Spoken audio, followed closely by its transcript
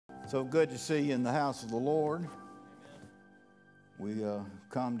So good to see you in the house of the Lord. We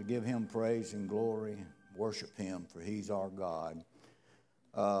come to give Him praise and glory, worship Him, for He's our God.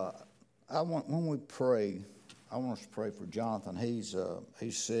 When we pray, I want us to pray for Jonathan. He's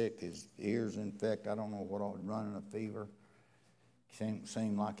sick. His ear's infected. I don't know what all. Running a fever.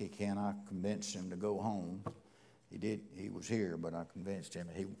 Seemed like he can. I convinced him to go home. He did. He was here, but I convinced him,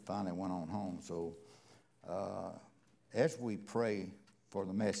 and he finally went on home. So, as we pray for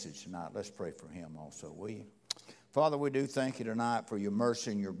the message tonight, let's pray for him also, will you? Father, we do thank you tonight for your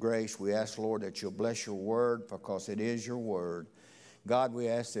mercy and your grace. We ask, Lord, that you'll bless your word because it is your word. God, we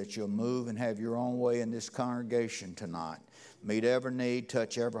ask that you'll move and have your own way in this congregation tonight. Meet every need,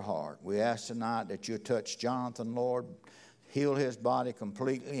 touch every heart. We ask tonight that you'll touch Jonathan, Lord, heal his body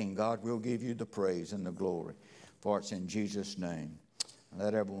completely, and God will give you the praise and the glory. For it's in Jesus' name.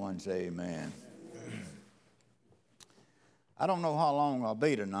 Let everyone say amen. I don't know how long I'll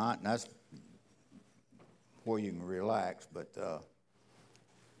be tonight, and that's where you can relax, but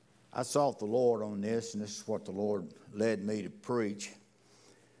I sought the Lord on this, and this is what the Lord led me to preach.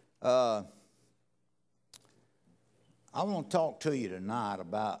 I want to talk to you tonight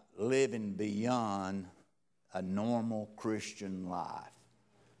about living beyond a normal Christian life.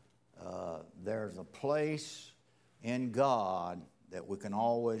 There's a place in God that we can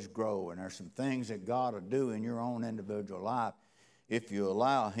always grow, and there's some things that God will do in your own individual life if you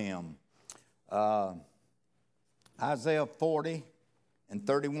allow Him. Isaiah 40 and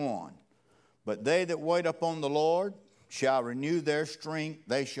 31. But they that wait upon the Lord shall renew their strength.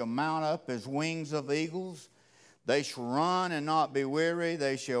 They shall mount up as wings of eagles. They shall run and not be weary.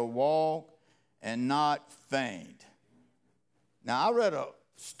 They shall walk and not faint. Now, I read a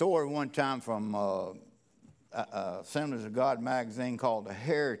story one time from Assemblies of God magazine called The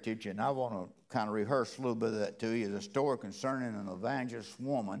Heritage, and I want to kind of rehearse a little bit of that to you. It's a story concerning an evangelist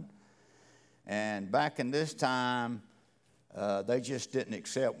woman. And back in this time, they just didn't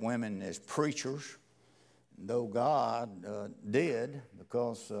accept women as preachers, though God did,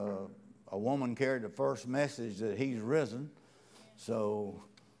 because a woman carried the first message that He's risen. So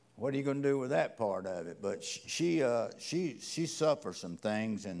what are you going to do with that part of it? But she suffered some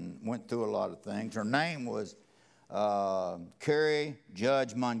things and went through a lot of things. Her name was Carrie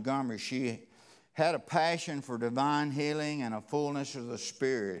Judge Montgomery. She had a passion for divine healing and a fullness of the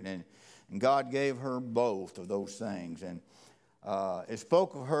Spirit, and God gave her both of those things. And it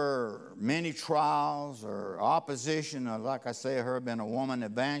spoke of her many trials or opposition, like I say, her being a woman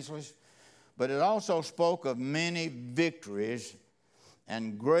evangelist. But it also spoke of many victories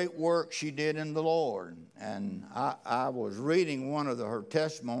and great work she did in the Lord. And I was reading one of her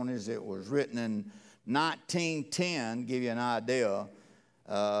testimonies. It was written in 1910, give you an idea,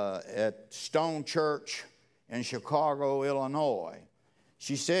 at Stone Church in Chicago, Illinois.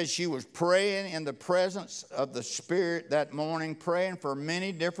 She said she was praying in the presence of the Spirit that morning, praying for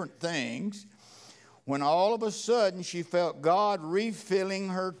many different things, when all of a sudden she felt God refilling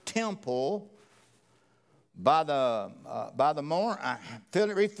her temple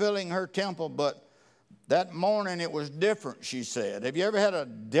refilling her temple, but that morning it was different, she said. Have you ever had a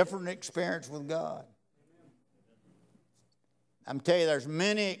different experience with God? I'm telling you, there's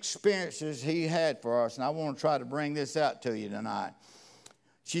many experiences He had for us, and I want to try to bring this out to you tonight.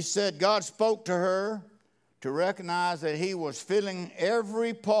 She said God spoke to her to recognize that He was filling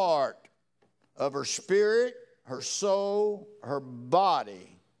every part of her spirit, her soul, her body.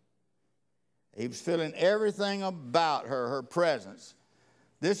 He was filling everything about her, her presence.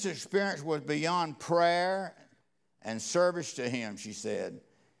 This experience was beyond prayer and service to Him, she said.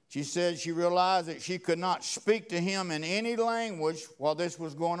 She said she realized that she could not speak to Him in any language while this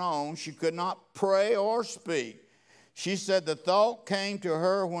was going on. She could not pray or speak. She said the thought came to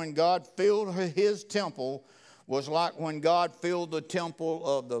her when God filled His temple was like when God filled the temple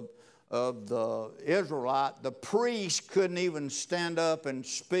of the Israelite. The priest couldn't even stand up and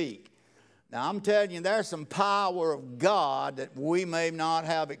speak. Now, I'm telling you, there's some power of God that we may not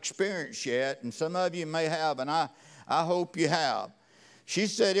have experienced yet, and some of you may have, and I hope you have. She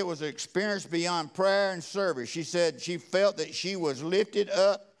said it was an experience beyond prayer and service. She said she felt that she was lifted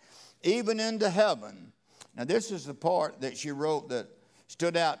up even into heaven. Now, this is the part that she wrote that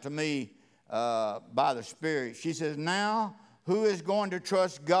stood out to me by the Spirit. She says, now, who is going to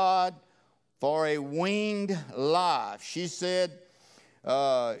trust God for a winged life? She said,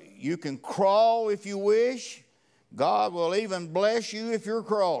 you can crawl if you wish. God will even bless you if you're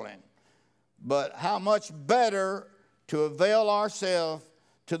crawling. But how much better to avail ourselves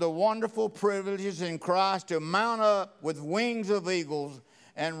to the wonderful privileges in Christ to mount up with wings of eagles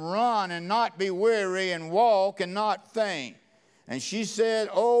and run and not be weary and walk and not faint. And she said,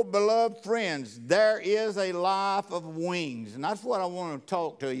 oh, beloved friends, there is a life of wings. And that's what I want to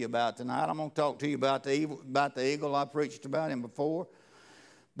talk to you about tonight. I'm going to talk to you about the eagle. I preached about him before.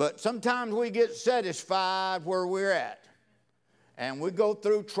 But sometimes we get satisfied where we're at. And we go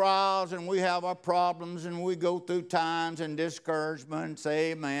through trials and we have our problems and we go through times and discouragement and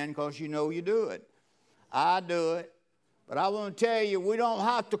say amen because you know you do it. I do it. But I want to tell you, we don't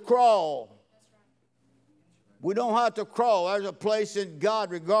have to crawl. We don't have to crawl. There's a place in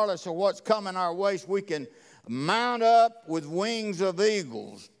God, regardless of what's coming our way, we can mount up with wings of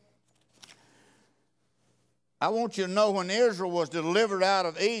eagles. I want you to know when Israel was delivered out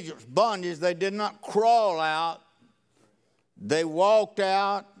of Egypt's bondage, they did not crawl out. They walked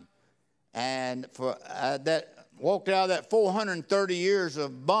out and walked out of that 430 years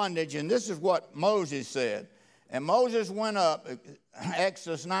of bondage. And this is what Moses said. And Moses went up,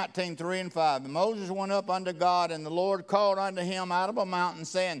 Exodus 19, 3 and 5. And Moses went up unto God, and the Lord called unto him out of a mountain,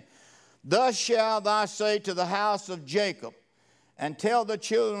 saying, thus shalt thou say to the house of Jacob, and tell the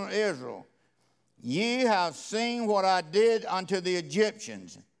children of Israel, ye have seen what I did unto the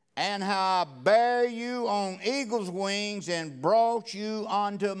Egyptians, and how I bare you on eagle's wings, and brought you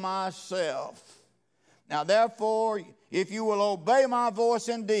unto myself. Now therefore, if you will obey my voice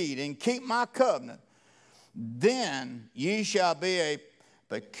indeed, and keep my covenant, then ye shall be a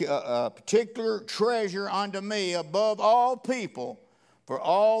particular treasure unto me above all people, for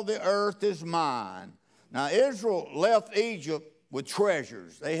all the earth is mine. Now Israel left Egypt with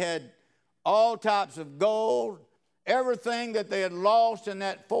treasures. They had all types of gold, everything that they had lost in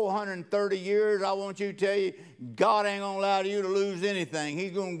that 430 years. I want you to tell you, God ain't going to allow you to lose anything.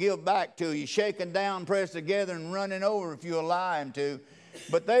 He's going to give back to you, shaken down, pressed together, and running over if you allow him to.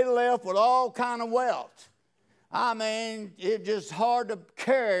 But they left with all kind of wealth. I mean, it's just hard to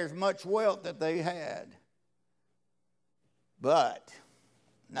carry as much wealth that they had. But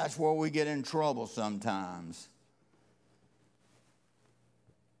that's where we get in trouble sometimes.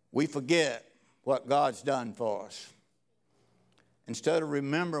 We forget what God's done for us. Instead of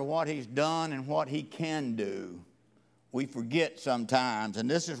remember what he's done and what he can do, we forget sometimes. And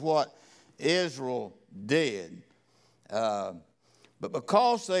this is what Israel did. But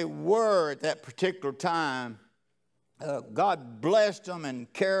because they were at that particular time, God blessed them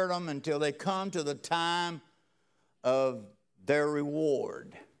and carried them until they come to the time of their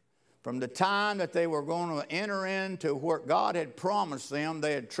reward. From the time that they were going to enter into what God had promised them,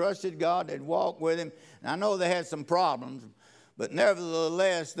 they had trusted God, they'd walked with him. And I know they had some problems, but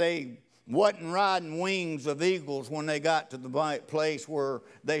nevertheless, they wasn't riding wings of eagles when they got to the place where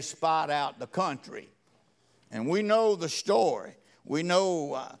they spied out the country. And we know the story. We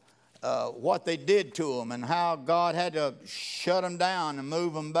know what they did to them and how God had to shut them down and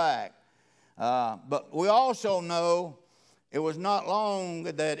move them back. But we also know it was not long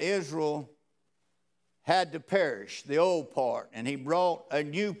that Israel had to perish, the old part, and he brought a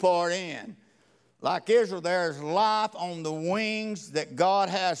new part in. Like Israel, there's life on the wings that God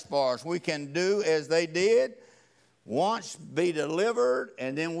has for us. We can do as they did, once be delivered,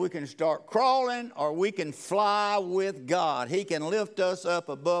 and then we can start crawling, or we can fly with God. He can lift us up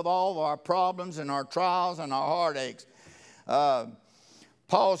above all of our problems and our trials and our heartaches.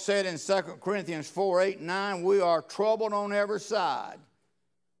 Paul said in 2 Corinthians 4, 8, and 9, we are troubled on every side,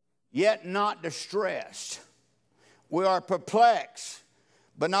 yet not distressed. We are perplexed,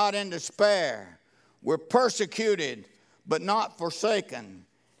 but not in despair. We're persecuted, but not forsaken.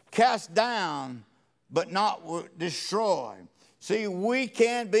 Cast down, but not destroyed. See, we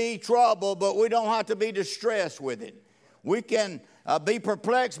can be troubled, but we don't have to be distressed with it. We can be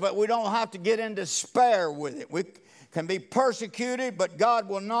perplexed, but we don't have to get in despair with it. We can be persecuted, but God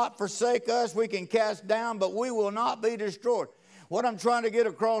will not forsake us. We can cast down, but we will not be destroyed. What I'm trying to get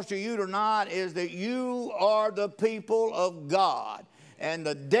across to you tonight is that you are the people of God. And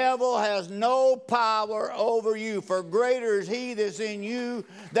the devil has no power over you. For greater is he that's in you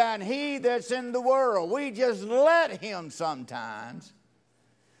than he that's in the world. We just let him sometimes.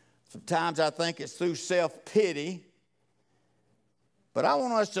 Sometimes I think it's through self-pity. But I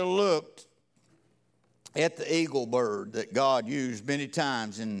want us to look at the eagle bird that God used many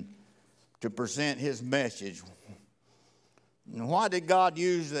times to present his message. And why did God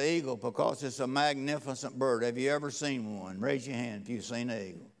use the eagle? Because it's a magnificent bird. Have you ever seen one? Raise your hand if you've seen an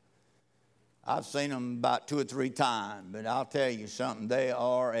eagle. I've seen them about 2 or 3 times, but I'll tell you something. They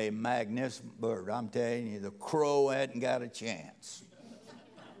are a magnificent bird. I'm telling you, the crow hadn't got a chance.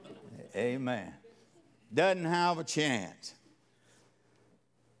 Amen. Doesn't have a chance.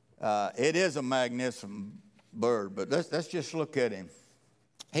 It is a magnificent bird, but let's just look at him.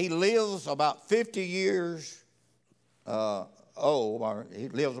 He lives about 50 years old, or he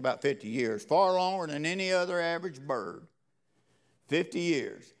lives about 50 years, far longer than any other average bird. 50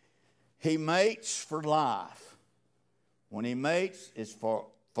 years. He mates for life. When he mates, it's for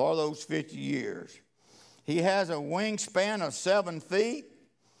those 50 years. He has a wingspan of 7 feet,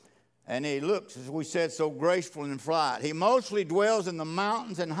 and he looks, as we said, so graceful in flight. He mostly dwells in the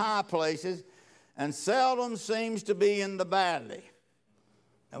mountains and high places, and seldom seems to be in the valley.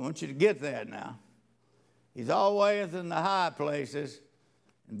 I want you to get that now. He's always in the high places,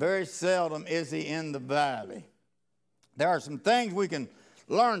 and very seldom is he in the valley. There are some things we can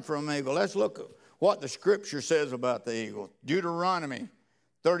learn from an eagle. Let's look at what the Scripture says about the eagle. Deuteronomy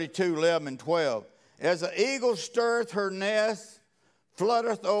 32:11-12. As the eagle stirreth her nest,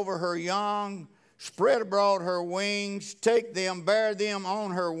 flutteth over her young, spread abroad her wings, take them, bear them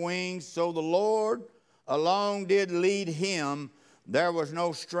on her wings. So the Lord alone did lead him. There was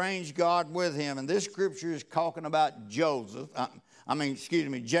no strange God with him. And this Scripture is talking about Jacob.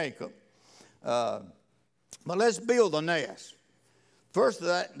 But let's build a nest. First,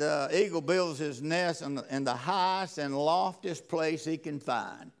 the eagle builds his nest in the highest and loftiest place he can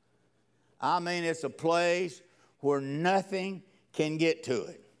find. I mean, it's a place where nothing can get to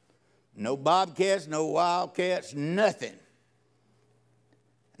it. No bobcats, no wildcats, nothing.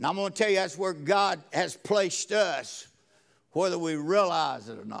 And I'm going to tell you, that's where God has placed us, whether we realize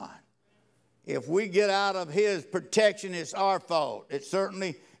it or not. If we get out of his protection, it's our fault. It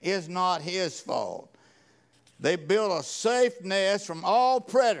certainly is not his fault. They build a safe nest from all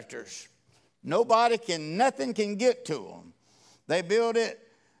predators. Nothing can get to them. They build it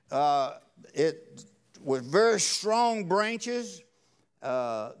with very strong branches.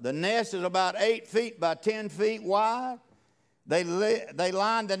 The nest is about 8 feet by 10 feet wide. They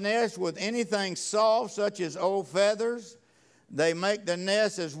line the nest with anything soft, such as old feathers. They make the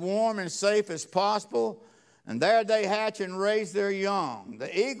nest as warm and safe as possible, and there they hatch and raise their young.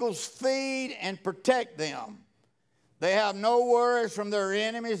 The eagles feed and protect them. They have no worries from their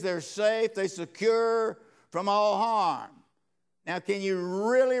enemies. They're safe. They're secure from all harm. Now, can you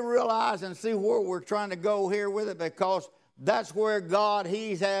really realize and see where we're trying to go here with it? Because that's where God,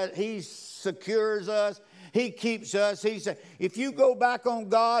 He secures us. He keeps us. If you go back on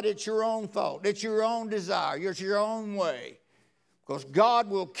God, it's your own fault. It's your own desire. It's your own way. Because God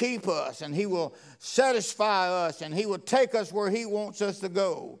will keep us, and He will satisfy us, and He will take us where He wants us to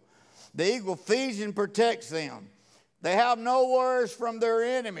go. The eagle feeds and protects them. They have no worries from their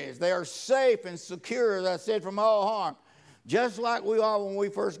enemies. They are safe and secure, as I said, from all harm. Just like we are when we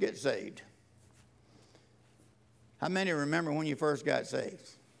first get saved. How many remember when you first got saved?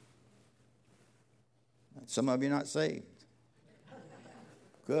 Some of you not saved.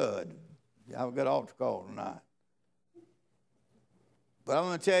 Good. You have a good altar call tonight. But I'm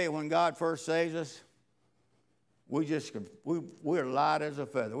going to tell you, when God first saves us, we're light as a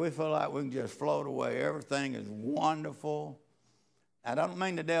feather. We feel like we can just float away. Everything is wonderful. I don't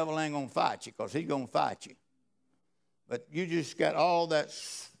mean the devil ain't going to fight you, because he's going to fight you. But you just got all that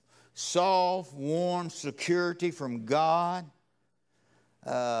soft, warm security from God.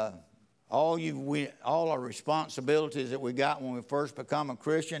 All our responsibilities that we got when we first become a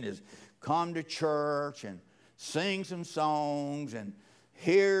Christian is come to church and sing some songs and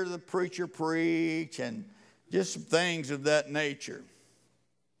hear the preacher preach and just some things of that nature.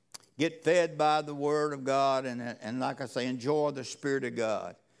 Get fed by the Word of God and like I say, enjoy the Spirit of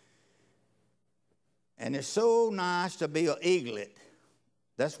God. And it's so nice to be an eaglet.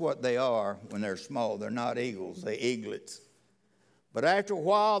 That's what they are when they're small. They're not eagles, they're eaglets. But after a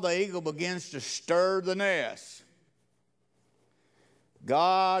while, the eagle begins to stir the nest.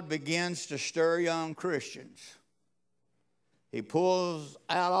 God begins to stir young Christians. He pulls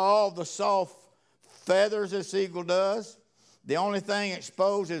out all the soft feathers this eagle does. The only thing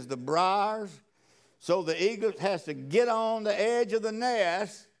exposed is the briars. So the eagle has to get on the edge of the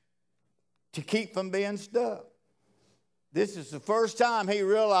nest to keep from being stuck. This is the first time he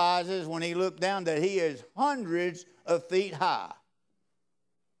realizes when he looked down that he is hundreds of feet high.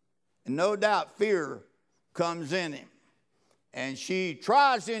 And no doubt fear comes in him. And she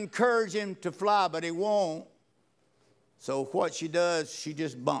tries to encourage him to fly, but he won't. So what she does, she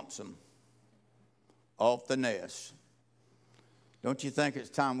just bumps him off the nest. Don't you think it's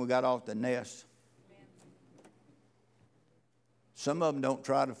time we got off the nest? Some of them don't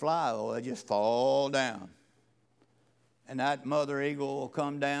try to fly, though. They just fall down. And that mother eagle will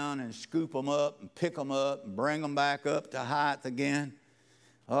come down and scoop them up and pick them up and bring them back up to height again.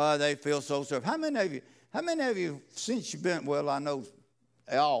 Oh, they feel so sorry. How many of you, since you've been, well, I know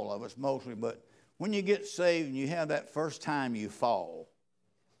all of us mostly, but when you get saved and you have that first time you fall,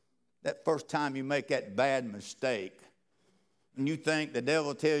 that first time you make that bad mistake, and you think the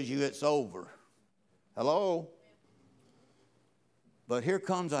devil tells you it's over. Hello? But here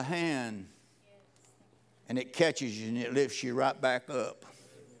comes a hand, and it catches you and it lifts you right back up.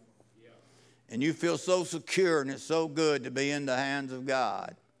 And you feel so secure, and it's so good to be in the hands of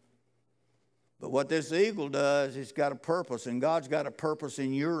God. But what this eagle does, it's got a purpose, and God's got a purpose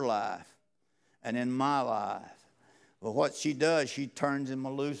in your life and in my life. But what she does, she turns him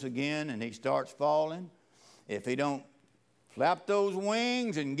loose again, and he starts falling. If he don't flap those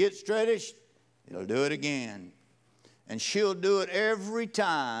wings and get straightish, he'll do it again. And she'll do it every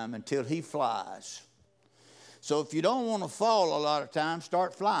time until he flies. So if you don't want to fall a lot of times,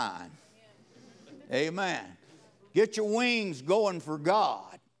 start flying. Amen. Get your wings going for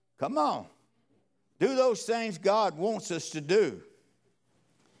God. Come on. Do those things God wants us to do.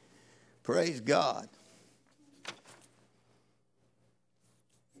 Praise God.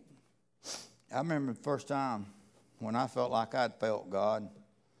 I remember the first time when I felt like I'd felt God.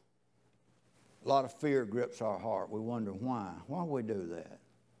 A lot of fear grips our heart. We wonder why. Why we do that?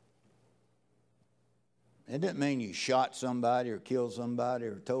 It didn't mean you shot somebody or killed somebody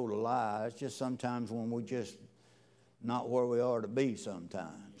or told a lie. It's just sometimes when we just not where we are to be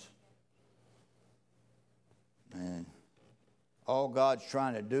sometimes. And all God's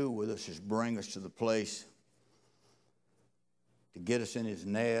trying to do with us is bring us to the place to get us in his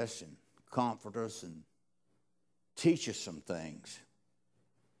nest and comfort us and teach us some things.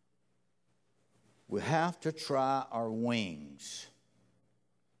 We have to try our wings.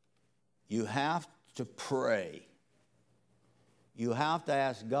 You have to pray. You have to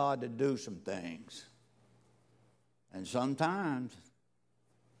ask God to do some things. And sometimes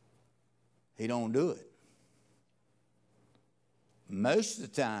he don't do it. Most of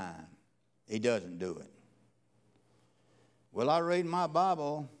the time, he doesn't do it. Well, I read my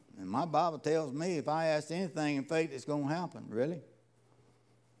Bible, and my Bible tells me if I ask anything in faith, it's going to happen. Really?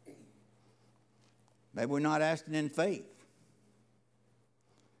 Maybe we're not asking in faith.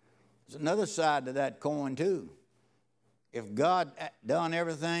 There's another side to that coin, too. If God done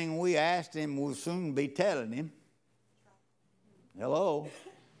everything we asked him, we'll soon be telling him. Hello?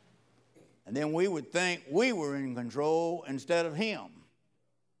 And then we would think we were in control instead of him.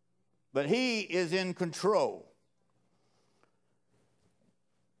 But he is in control.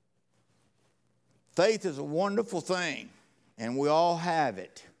 Faith is a wonderful thing, and we all have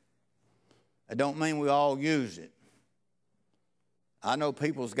it. I don't mean we all use it. I know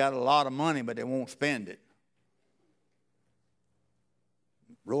people's got a lot of money, but they won't spend it.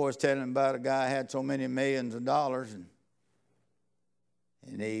 Roy's telling about a guy who had so many millions of dollars,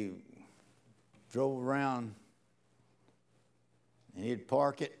 and he drove around, and he'd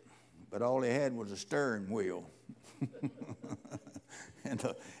park it, but all he had was a steering wheel.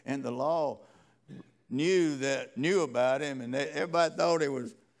 and the law knew about him, and everybody thought he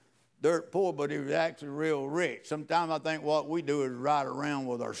was dirt poor, but he was actually real rich. Sometimes I think what we do is ride around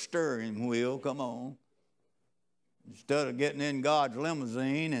with our steering wheel, come on, instead of getting in God's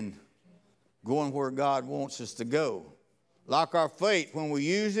limousine and going where God wants us to go. Like our faith, when we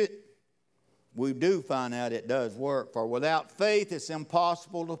use it, we do find out it does work. For without faith, it's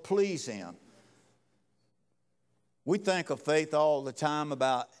impossible to please him. We think of faith all the time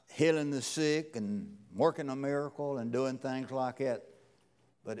about healing the sick and working a miracle and doing things like that.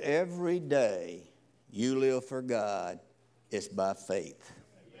 But every day you live for God, it's by faith.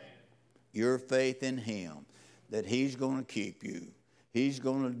 Amen. Your faith in him, that he's going to keep you. He's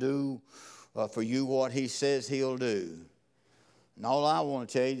going to do for you what he says he'll do. And all I want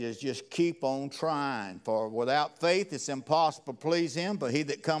to tell you is just keep on trying. For without faith it's impossible to please him. But he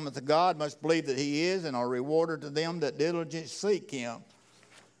that cometh to God must believe that he is, and a rewarder to them that diligently seek him.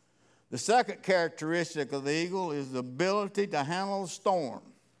 The second characteristic of the eagle is the ability to handle a storm.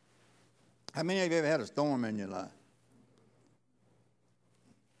 How many of you ever had a storm in your life?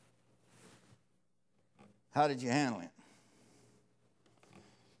 How did you handle it?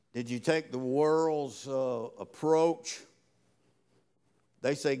 Did you take the world's approach?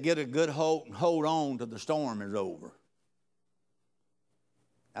 They say get a good hold and hold on till the storm is over.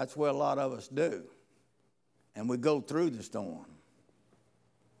 That's what a lot of us do. And we go through the storm.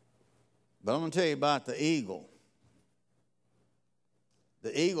 But I'm going to tell you about the eagle.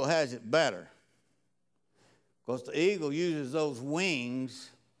 The eagle has it better. Because the eagle uses those wings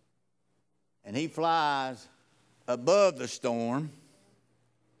and he flies above the storm.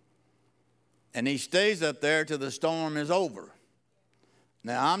 And he stays up there till the storm is over.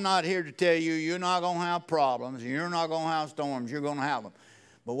 Now, I'm not here to tell you you're not going to have problems, you're not going to have storms, you're going to have them.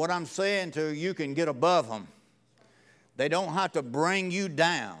 But what I'm saying to you can get above them. They don't have to bring you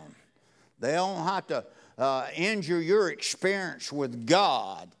down. They don't have to injure your experience with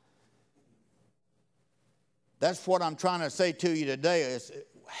God. That's what I'm trying to say to you today, is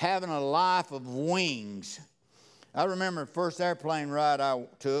having a life of wings. I remember the first airplane ride I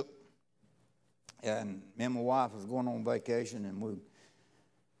took, and me and my wife was going on vacation,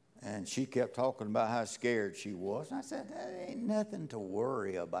 and she kept talking about how scared she was. And I said, that ain't nothing to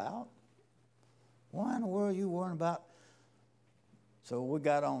worry about. Why in the world are you worrying about? So we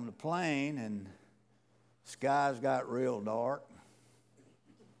got on the plane, and skies got real dark.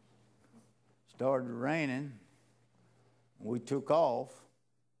 Started raining. We took off.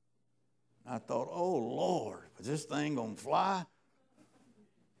 I thought, oh, Lord, is this thing going to fly?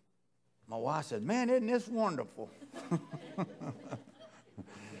 My wife said, man, isn't this wonderful?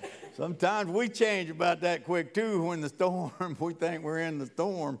 Sometimes we change about that quick, too, when the storm, we think we're in the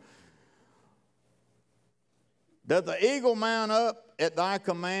storm. Does the eagle mount up at thy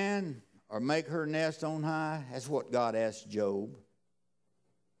command or make her nest on high? That's what God asked Job.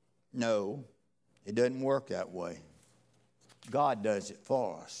 No, it doesn't work that way. God does it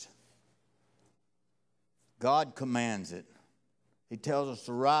for us. God commands it. He tells us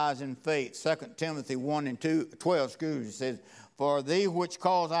to rise in faith. 2 Timothy 1:12, it says, for thee which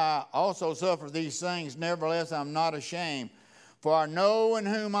cause I also suffer these things, nevertheless I'm not ashamed. For I know in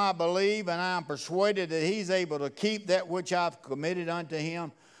whom I believe, and I am persuaded that he's able to keep that which I've committed unto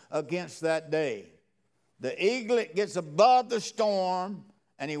him against that day. The eaglet gets above the storm,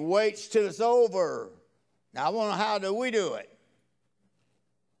 and he waits till it's over. Now, I want to know, how do we do it?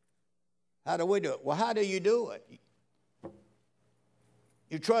 How do we do it? Well, how do you do it?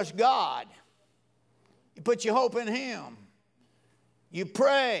 You trust God. You put your hope in him. You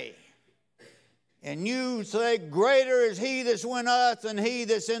pray. And you say, greater is he that's in us than he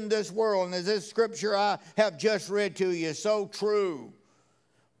that's in this world. And as this scripture I have just read to you is so true.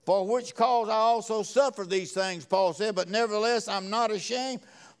 For which cause I also suffer these things, Paul said, but nevertheless I'm not ashamed,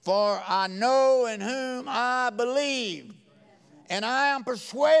 for I know in whom I believe, and I am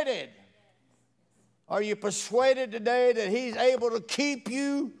persuaded. Are you persuaded today that he's able to keep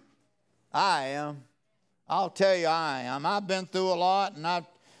you? I am. I'll tell you I am. I've been through a lot, and I've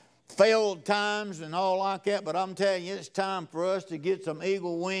failed times and all like that, but I'm telling you, it's time for us to get some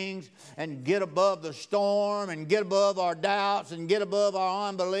eagle wings and get above the storm and get above our doubts and get above our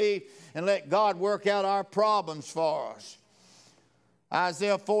unbelief and let God work out our problems for us.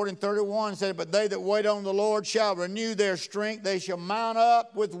 Isaiah 40:31 said, but they that wait on the Lord shall renew their strength. They shall mount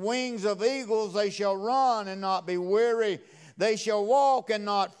up with wings of eagles. They shall run and not be weary. They shall walk and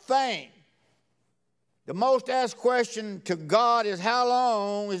not faint. The most asked question to God is, how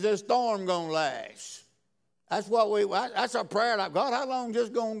long is this storm going to last? That's our prayer. Like, God, how long is this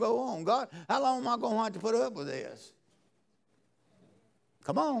going to go on? God, how long am I going to have to put up with this?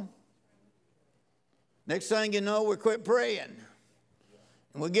 Come on. Next thing you know, we quit praying.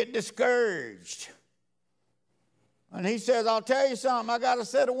 And we get discouraged. And he says, I'll tell you something. I got a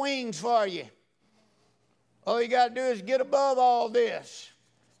set of wings for you. All you got to do is get above all this.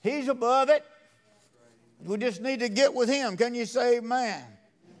 He's above it. We just need to get with him. Can you say amen?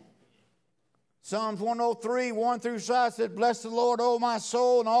 Psalms 103, 1 through 5 said, bless the Lord, O my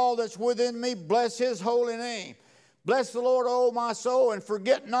soul, and all that's within me. Bless his holy name. Bless the Lord, O my soul, and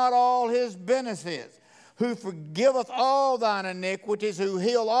forget not all his benefits, who forgiveth all thine iniquities, who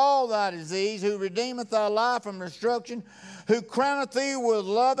healeth all thy disease, who redeemeth thy life from destruction, who crowneth thee with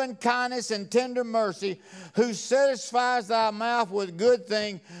loving kindness and tender mercy, who satisfies thy mouth with good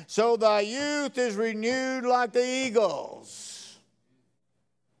things, so thy youth is renewed like the eagles.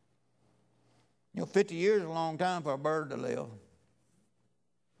 50 years is a long time for a bird to live.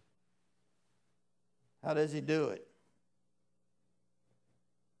 How does he do it?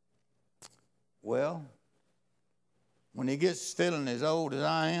 Well, when he gets feeling as old as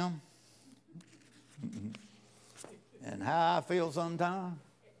I am, and how I feel sometimes,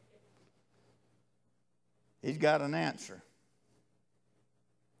 he's got an answer.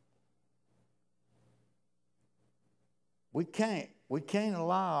 We can't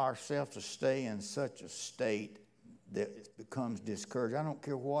allow ourselves to stay in such a state that it becomes discouraged. I don't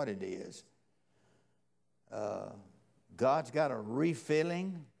care what it is. God's got a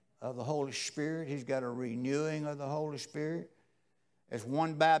refilling of the Holy Spirit. He's got a renewing of the Holy Spirit. There's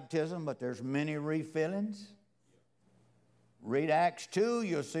one baptism, but there's many refillings. Read Acts 2,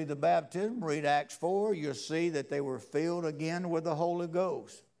 you'll see the baptism. Read Acts 4, you'll see that they were filled again with the Holy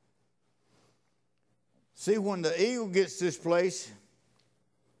Ghost. See, when the eagle gets to this place,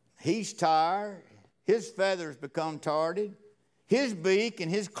 he's tired. His feathers become tardy. His beak and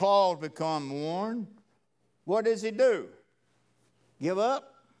his claws become worn. What does he do? Give up?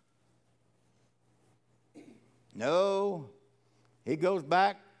 No, he goes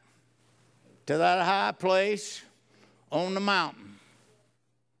back to that high place on the mountain.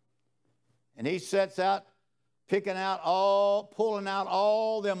 And he sets out pulling out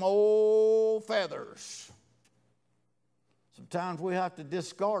all them old feathers. Sometimes we have to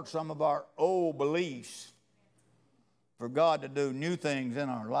discard some of our old beliefs for God to do new things in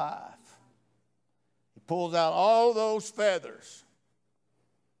our life. He pulls out all those feathers.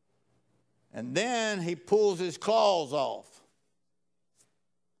 And then he pulls his claws off.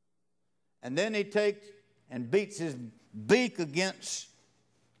 And then he takes and beats his beak against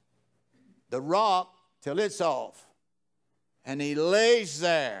the rock till it's off. And he lays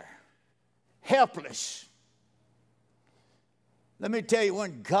there, helpless. Let me tell you,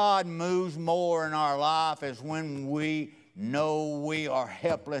 when God moves more in our life is when we know we are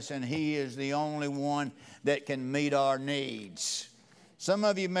helpless and He is the only one that can meet our needs. Some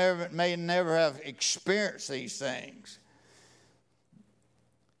of you may never have experienced these things.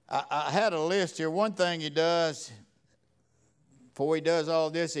 I had a list here. One thing he does, before he does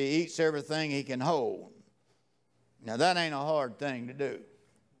all this, he eats everything he can hold. Now, that ain't a hard thing to do.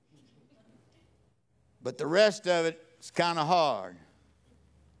 But the rest of it is kind of hard.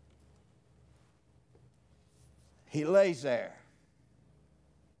 He lays there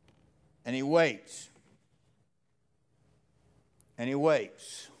and he waits. And he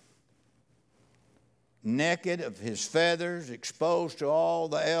waits. Naked of his feathers, exposed to all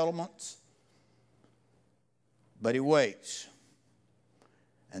the elements. But he waits.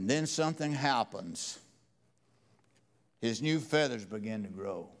 And then something happens. His new feathers begin to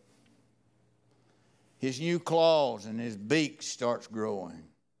grow. His new claws and his beak starts growing.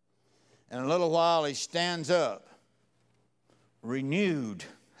 In a little while he stands up, renewed.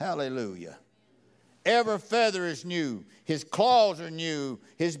 Hallelujah. Every feather is new. His claws are new.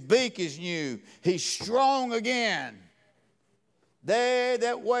 His beak is new. He's strong again. They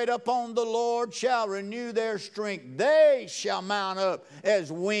that wait upon the Lord shall renew their strength. They shall mount up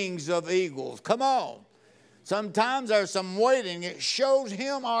as wings of eagles. Come on. Sometimes there's some waiting. It shows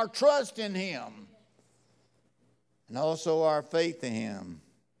Him our trust in Him. And also our faith in Him.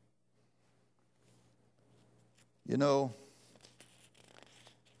 You know,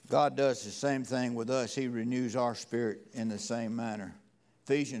 God does the same thing with us. He renews our spirit in the same manner.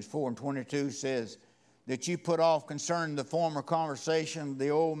 Ephesians 4:22 says that you put off concerning the former conversation the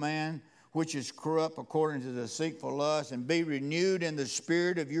old man, which is corrupt according to the deceitful lust, and be renewed in the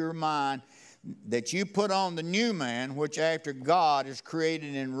spirit of your mind, that you put on the new man, which after God is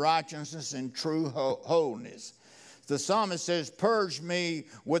created in righteousness and true holiness. The psalmist says, purge me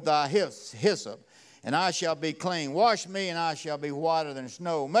with thy hyssop, and I shall be clean. Wash me, and I shall be whiter than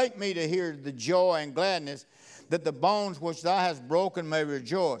snow. Make me to hear the joy and gladness, that the bones which thou hast broken may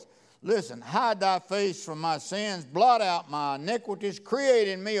rejoice. Listen, hide thy face from my sins, blot out my iniquities, create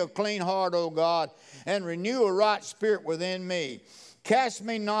in me a clean heart, O God, and renew a right spirit within me. Cast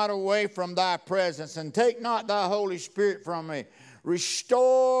me not away from thy presence, and take not thy Holy Spirit from me.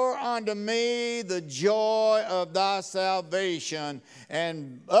 Restore unto me the joy of thy salvation,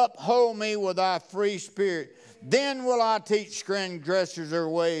 and uphold me with thy free spirit. Then will I teach transgressors their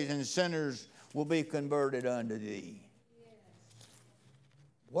ways, and sinners will be converted unto thee.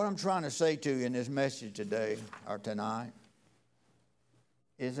 What I'm trying to say to you in this message today, or tonight,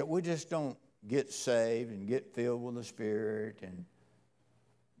 is that we just don't get saved and get filled with the Spirit and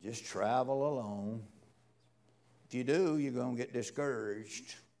just travel alone. If you do, you're going to get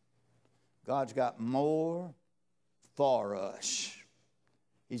discouraged. God's got more for us.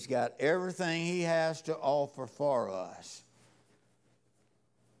 He's got everything He has to offer for us.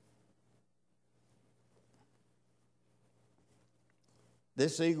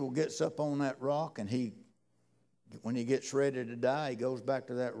 This eagle gets up on that rock, and when he gets ready to die, he goes back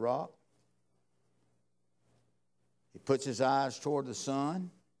to that rock. He puts his eyes toward the sun,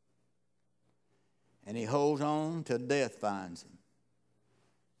 and he holds on till death finds him.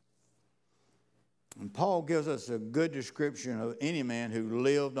 And Paul gives us a good description of any man who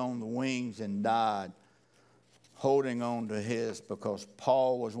lived on the wings and died holding on to his, because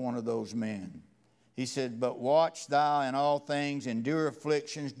Paul was one of those men. He said, but watch thou in all things, endure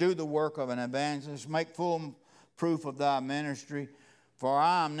afflictions, do the work of an evangelist, make full proof of thy ministry. For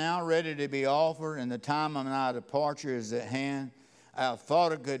I am now ready to be offered, and the time of my departure is at hand. I have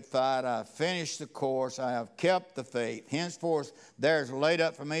fought a good fight. I have finished the course. I have kept the faith. Henceforth there is laid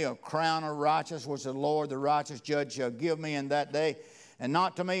up for me a crown of righteousness, which the Lord, the righteous judge, shall give me in that day. And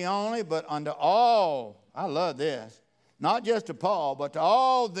not to me only, but unto all. I love this. Not just to Paul, but to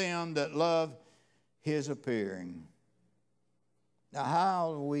all them that love His appearing. Now,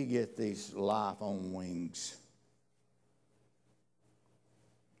 how do we get these life on wings?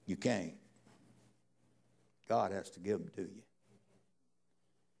 can't. God has to give them to you.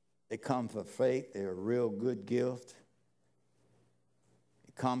 They come for faith. They're a real good gift.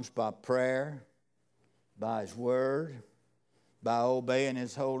 It comes by prayer, by His Word, by obeying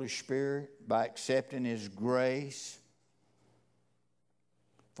His Holy Spirit, by accepting His grace.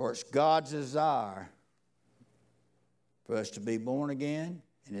 For it's God's desire for us to be born again,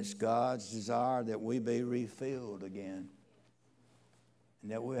 and it's God's desire that we be refilled again,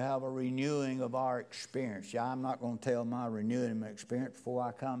 and that we have a renewing of our experience. Yeah, I'm not going to tell my renewing of my experience before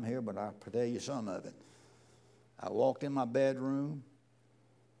I come here, but I'll tell you some of it. I walked in my bedroom,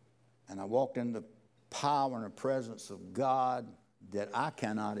 and I walked in the power and the presence of God that I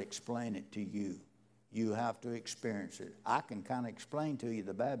cannot explain it to you. You have to experience it. I can kind of explain to you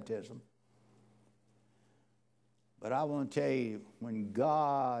the baptism. But I want to tell you, when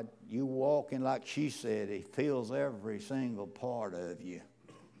God, you walk in, like she said, He feels every single part of you.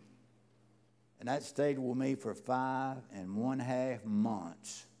 And that stayed with me for 5.5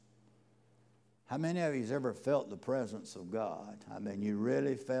 months. How many of you has ever felt the presence of God? I mean, you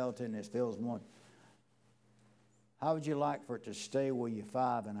really felt it, and it feels more. How would you like for it to stay with you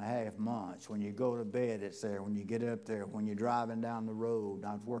 5.5 months? When you go to bed, it's there. When you get up there, when you're driving down the road.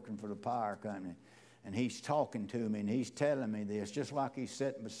 I was working for the power company, and He's talking to me, and He's telling me this, just like He's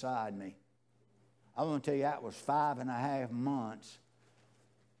sitting beside me. I want to tell you, that was 5.5 months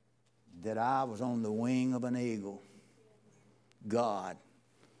that I was on the wing of an eagle. God.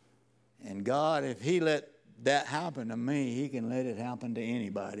 And God, if He let that happen to me, He can let it happen to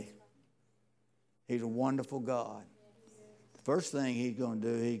anybody. He's a wonderful God. The first thing He's going to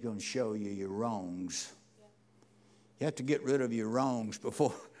do, He's going to show you your wrongs. You have to get rid of your wrongs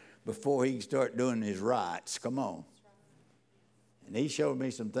before He can start doing His rights. Come on. And He showed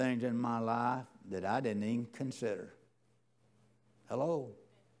me some things in my life that I didn't even consider. Hello.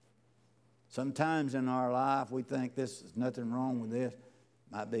 Sometimes in our life we think this is nothing wrong with this.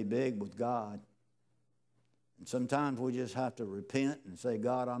 Might be big with God. And sometimes we just have to repent and say,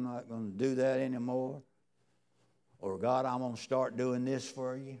 God, I'm not going to do that anymore. Or God, I'm going to start doing this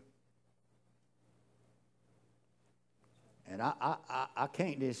for you. And I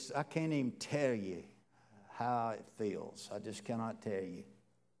can't even tell you how it feels. I just cannot tell you.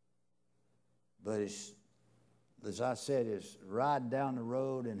 But it's, as I said, it's riding down the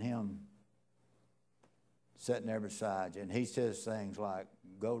road and Him sitting there beside you. And He says things like,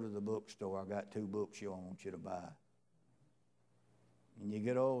 go to the bookstore. I got 2 books I want you to buy. And you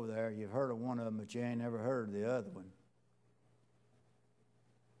get over there, you've heard of one of them, but you ain't never heard of the other one.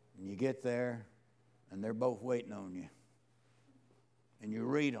 And you get there, and they're both waiting on you. And you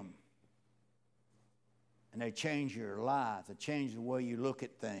read them. And they change your life. They change the way you look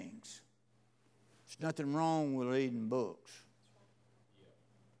at things. There's nothing wrong with reading books.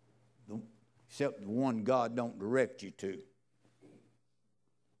 Except the one God don't direct you to.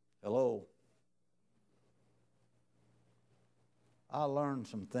 Hello. I learned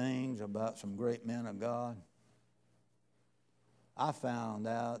some things about some great men of God. I found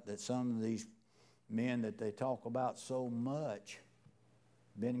out that some of these men that they talk about so much,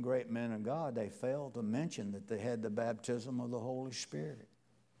 being great men of God, they failed to mention that they had the baptism of the Holy Spirit.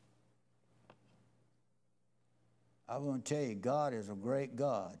 I want to tell you, God is a great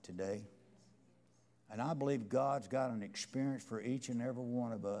God today. And I believe God's got an experience for each and every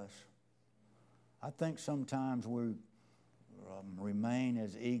one of us. I think sometimes we remain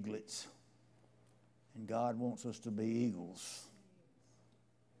as eaglets, and God wants us to be eagles.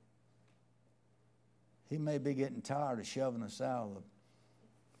 He may be getting tired of shoving us out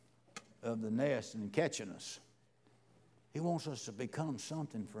of the nest and catching us. He wants us to become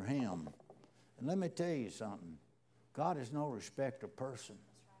something for Him. And let me tell you something. God is no respecter of person.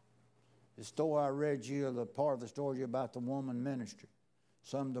 The story I read you, the part of the story about the woman minister.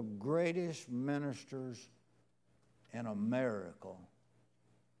 Some of the greatest ministers in America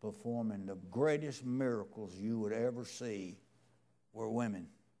performing the greatest miracles you would ever see were women.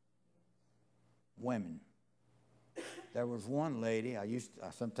 Women. There was one lady,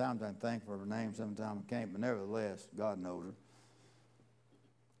 sometimes I think for her name, sometimes I can't, but nevertheless, God knows her.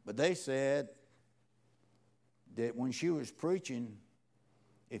 But they said that when she was preaching,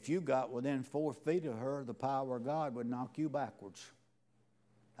 if you got within 4 feet of her, the power of God would knock you backwards.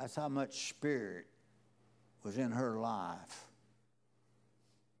 That's how much spirit was in her life.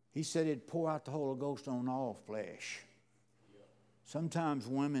 He said He'd pour out the Holy Ghost on all flesh. Sometimes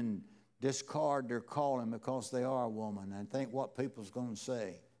women discard their calling because they are a woman and think what people's going to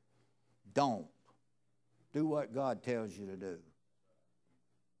say. Don't. Do what God tells you to do.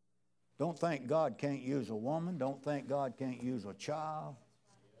 Don't think God can't use a woman. Don't think God can't use a child.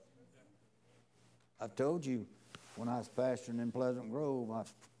 I've told you, when I was pastoring in Pleasant Grove, I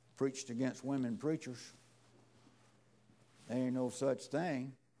preached against women preachers. There ain't no such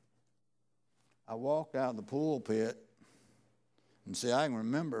thing. I walked out of the pulpit, and see, I can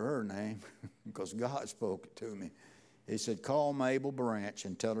remember her name because God spoke it to me. He said, call Mabel Branch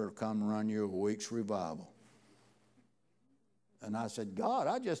and tell her to come run you a week's revival. And I said, God,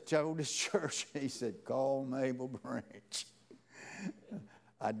 I just told this church. He said, call Mabel Branch.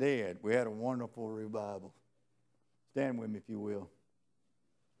 I did. We had a wonderful revival. Stand with me if you will.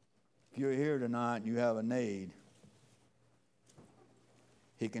 If you're here tonight and you have a need,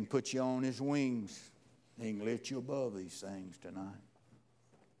 He can put you on His wings. He can lift you above these things tonight.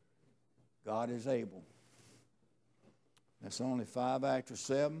 God is able. That's only 5 after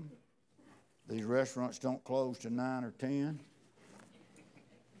 7. These restaurants don't close till 9 or 10.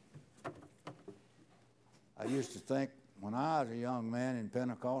 I used to think when I was a young man in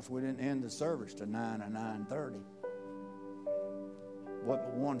Pentecost, we didn't end the service till 9 or 9:30.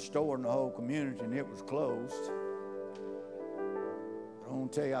 Wasn't one store in the whole community, and it was closed. But I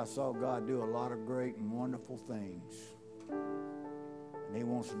want to tell you, I saw God do a lot of great and wonderful things. And He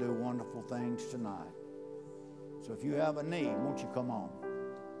wants to do wonderful things tonight. So if you have a need, won't you come on?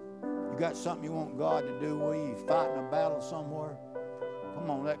 You got something you want God to do with you? You're fighting a battle somewhere? Come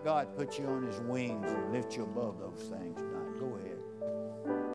on, let God put you on His wings and lift you above those things tonight. Go